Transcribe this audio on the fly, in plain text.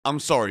I'm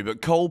sorry,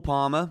 but Cole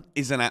Palmer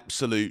is an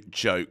absolute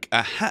joke.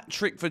 A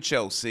hat-trick for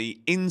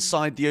Chelsea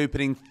inside the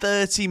opening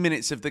 30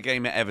 minutes of the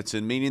game at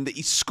Everton, meaning that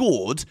he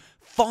scored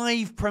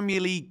 5 Premier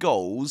League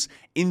goals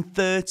in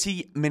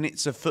 30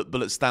 minutes of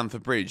football at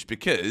Stamford Bridge,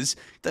 because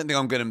I don't think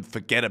I'm going to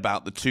forget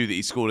about the 2 that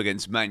he scored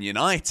against Man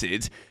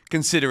United,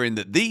 considering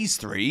that these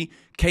 3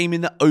 came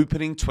in the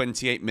opening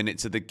 28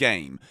 minutes of the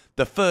game.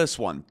 The first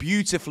one,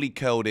 beautifully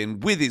curled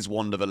in with his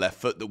wand of a left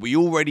foot that we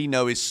already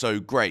know is so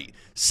great.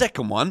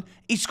 Second one,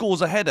 he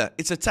scores a header.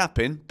 It's a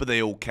tap-in, but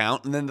they all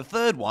count. And then the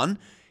third one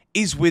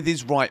is with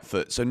his right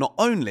foot. So not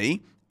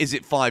only is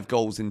it 5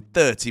 goals in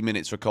 30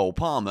 minutes for Cole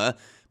Palmer,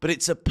 but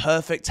it's a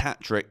perfect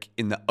hat-trick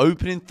in the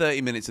opening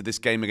 30 minutes of this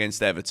game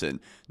against Everton.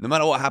 No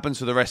matter what happens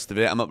for the rest of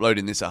it, I'm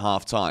uploading this at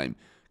half-time.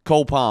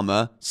 Cole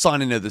Palmer,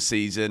 signing of the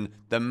season.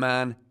 The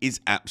man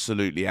is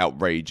absolutely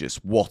outrageous.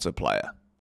 What a player.